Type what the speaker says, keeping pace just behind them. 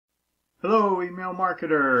Hello, email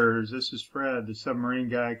marketers. This is Fred, the submarine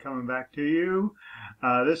guy, coming back to you.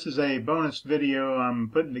 This is a bonus video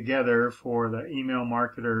I'm putting together for the email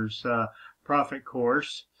marketers profit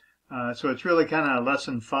course. So it's really kind of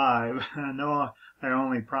lesson 5. I know I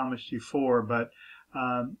only promised you 4, but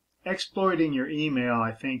exploiting your email,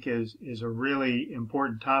 I think, is a really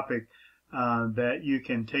important topic that you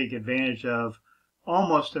can take advantage of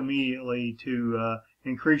almost immediately to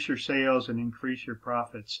increase your sales and increase your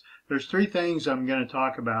profits. There's 3 things I'm going to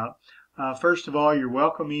talk about. First of all, your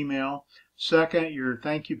welcome email. Second, your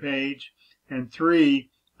thank you page. And 3,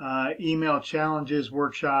 email challenges,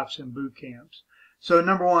 workshops, and boot camps. So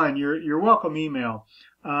number 1, your welcome email.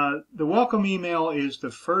 The welcome email is the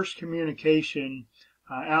first communication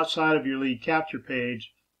outside of your lead capture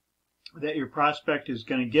page that your prospect is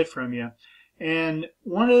going to get from you. And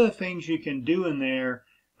one of the things you can do in there,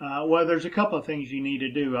 well, there's a couple of things you need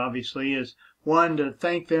to do, obviously, is 1, to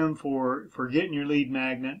thank them for getting your lead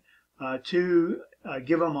magnet. 2,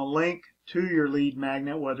 give them a link to your lead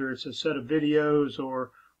magnet, whether it's a set of videos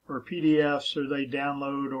or PDFs or they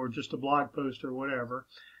download or just a blog post or whatever.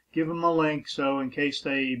 Give them a link so in case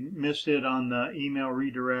they missed it on the email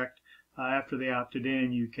redirect after they opted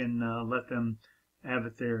in, you can let them have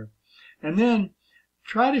it there. And then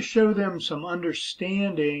try to show them some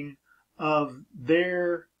understanding of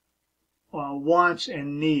their wants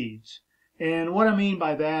and needs. And what I mean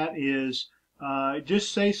by that is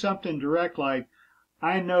just say something direct like,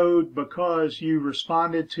 I know because you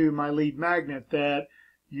responded to my lead magnet that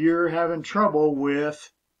you're having trouble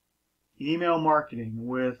with email marketing,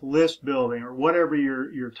 with list building, or whatever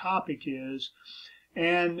your topic is.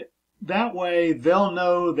 And that way they'll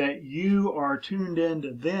know that you are tuned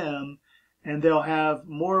into them, and they'll have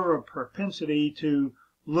more of a propensity to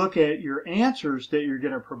look at your answers that you're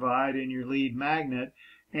going to provide in your lead magnet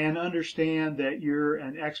and understand that you're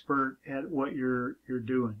an expert at what you're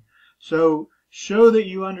doing. So show that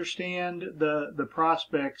you understand the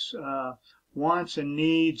prospect's wants and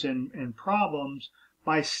needs and problems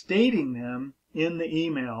by stating them in the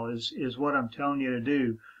email is what I'm telling you to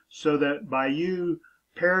do, so that by you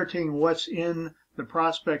parroting what's in the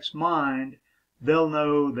prospect's mind, they'll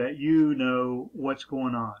know that you know what's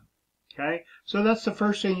going on. Okay, so that's the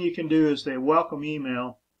first thing you can do is the welcome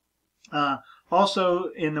email. Also,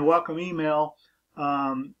 in the welcome email,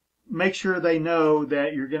 make sure they know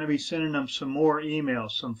that you're going to be sending them some more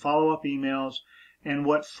emails, some follow-up emails, and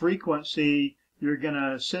what frequency you're going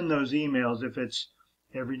to send those emails. If it's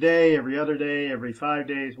every day, every other day, every 5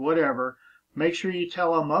 days, whatever, make sure you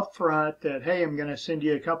tell them up front that, hey, I'm going to send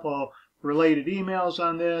you a couple related emails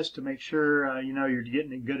on this to make sure you know you're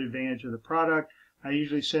getting a good advantage of the product. I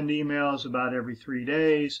usually send emails about every 3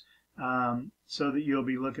 days so that you'll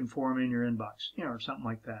be looking for them in your inbox, you know, or something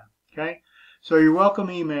like that. Okay, so your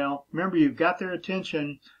welcome email, remember you've got their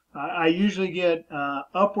attention. I usually get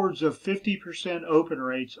upwards of 50% open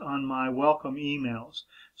rates on my welcome emails,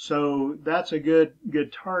 so that's a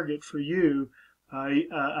good target for you.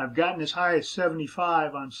 I've gotten as high as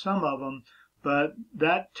 75 on some of them, but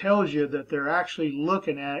that tells you that they're actually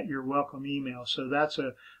looking at your welcome email. So that's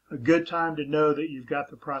a good time to know that you've got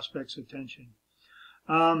the prospect's attention.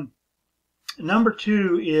 Number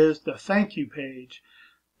 2 is the thank you page.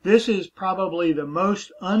 This is probably the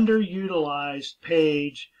most underutilized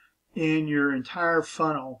page in your entire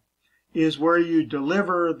funnel, is where you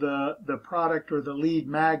deliver the product or the lead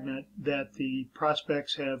magnet that the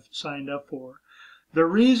prospects have signed up for. The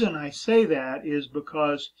reason I say that is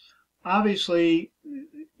because obviously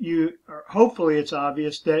hopefully it's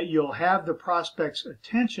obvious that you'll have the prospect's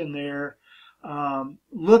attention there,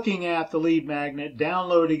 looking at the lead magnet,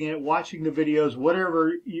 downloading it, watching the videos,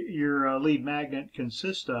 whatever your lead magnet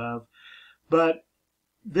consists of. But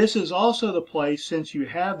this is also the place, since you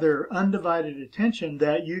have their undivided attention,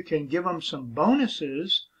 that you can give them some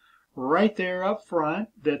bonuses right there up front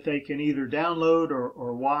that they can either download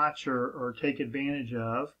or watch or take advantage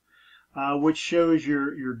of, which shows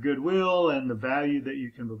your goodwill and the value that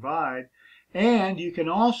you can provide. And you can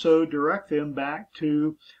also direct them back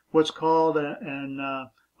to what's called a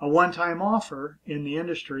one-time offer in the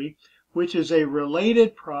industry, which is a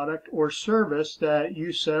related product or service that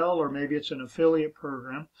you sell, or maybe it's an affiliate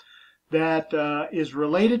program that is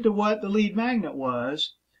related to what the lead magnet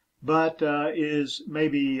was, but is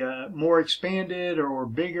maybe more expanded or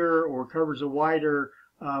bigger or covers a wider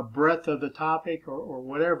breadth of the topic or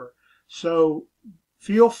whatever. So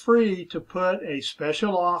feel free to put a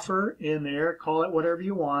special offer in there, call it whatever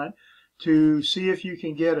you want, to see if you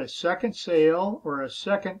can get a second sale or a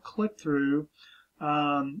second click-through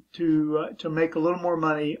to make a little more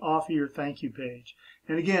money off of your thank you page.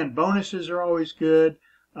 And again, bonuses are always good.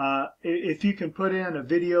 If you can put in a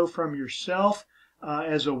video from yourself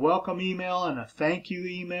as a welcome email and a thank you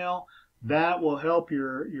email, that will help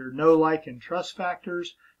your know, like, and trust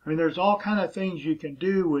factors. I mean, there's all kind of things you can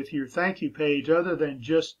do with your thank you page other than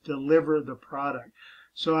just deliver the product.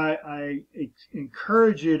 So I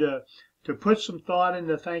encourage you to put some thought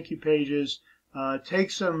into thank you pages.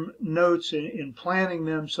 Take some notes in planning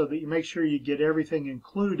them so that you make sure you get everything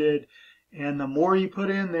included. And the more you put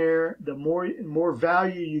in there, the more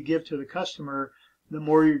value you give to the customer, the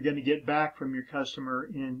more you're going to get back from your customer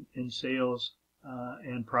in sales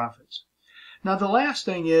and profits. Now, the last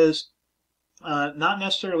thing is not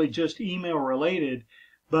necessarily just email related,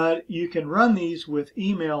 but you can run these with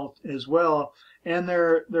email as well. And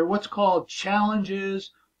they're what's called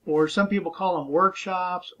challenges, or some people call them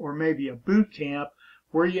workshops, or maybe a boot camp,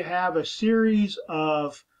 where you have a series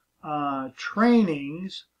of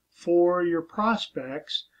trainings for your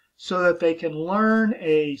prospects so that they can learn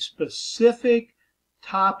a specific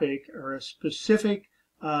topic or a specific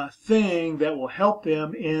thing that will help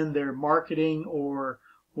them in their marketing or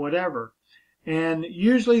whatever. And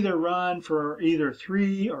usually they're run for either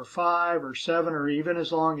 3 or 5 or 7 or even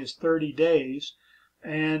as long as 30 days.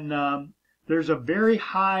 And there's a very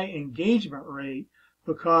high engagement rate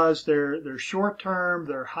because they're short term,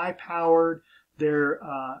 they're high powered,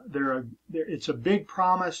 it's a big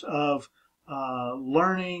promise of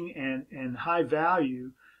learning and high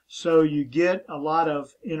value. So you get a lot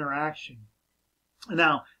of interaction.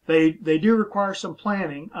 Now, they do require some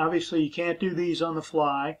planning. Obviously, you can't do these on the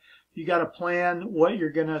fly. You got to plan what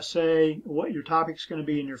you're going to say, what your topic's going to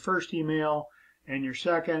be in your first email, and your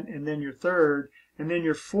second, and then your third, and then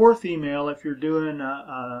your fourth email if you're doing,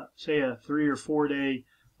 say, a 3 or 4 day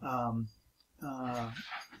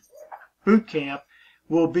boot camp,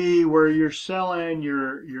 will be where you're selling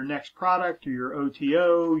your next product or your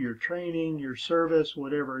OTO, your training, your service,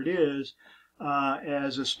 whatever it is,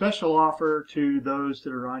 as a special offer to those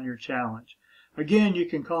that are on your challenge. Again, you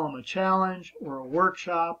can call them a challenge or a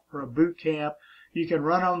workshop or a boot camp. You can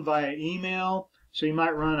run them via email. So you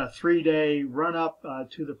might run a 3-day run-up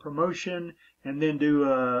to the promotion and then do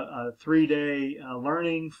a 3-day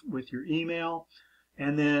learning with your email,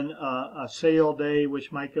 and then a sale day,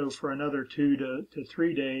 which might go for another 2 to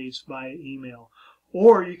 3 days via email.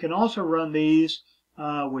 Or you can also run these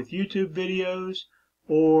with YouTube videos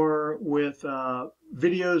or with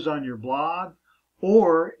videos on your blog.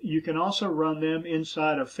 Or you can also run them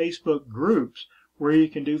inside of Facebook groups where you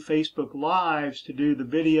can do Facebook Lives to do the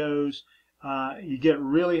videos. You get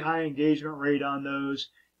really high engagement rate on those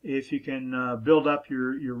if you can build up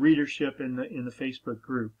your readership in the Facebook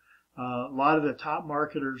group. A lot of the top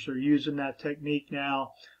marketers are using that technique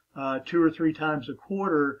now 2 or 3 times a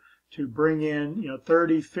quarter to bring in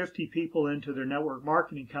 30, 50 people into their network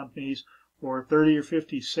marketing companies, or 30 or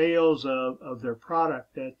 50 sales of their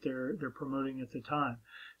product that they're promoting at the time.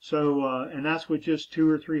 So and that's with just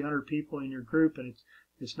 200 or 300 people in your group, and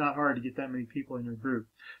it's not hard to get that many people in your group.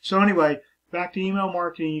 So anyway, back to email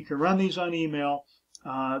marketing. You can run these on email.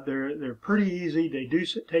 They're pretty easy. They do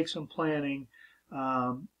take some planning,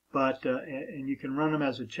 but and you can run them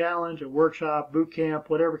as a challenge, a workshop, boot camp,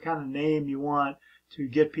 whatever kind of name you want to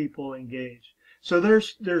get people engaged. So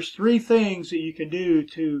there's 3 things that you can do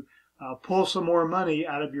to pull some more money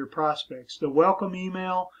out of your prospects. The welcome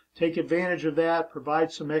email, take advantage of that,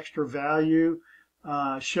 provide some extra value,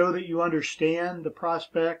 show that you understand the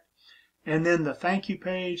prospect. And then the thank you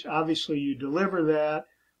page, obviously you deliver that,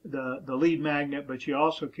 the lead magnet, but you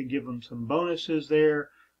also can give them some bonuses there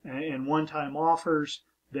and one-time offers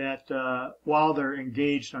that while they're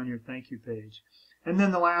engaged on your thank you page. And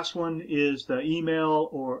then the last one is the email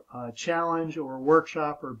or challenge or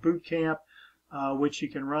workshop or boot camp, which you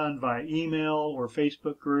can run via email or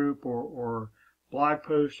Facebook group or blog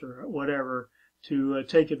post or whatever to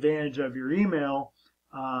take advantage of your email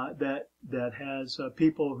that has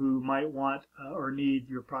people who might want or need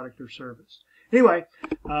your product or service. Anyway,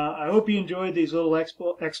 I hope you enjoyed these little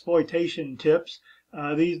exploitation tips.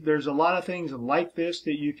 There's a lot of things like this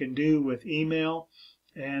that you can do with email,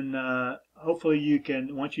 and hopefully you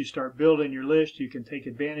can, once you start building your list, you can take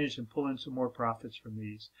advantage and pull in some more profits from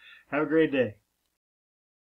these. Have a great day.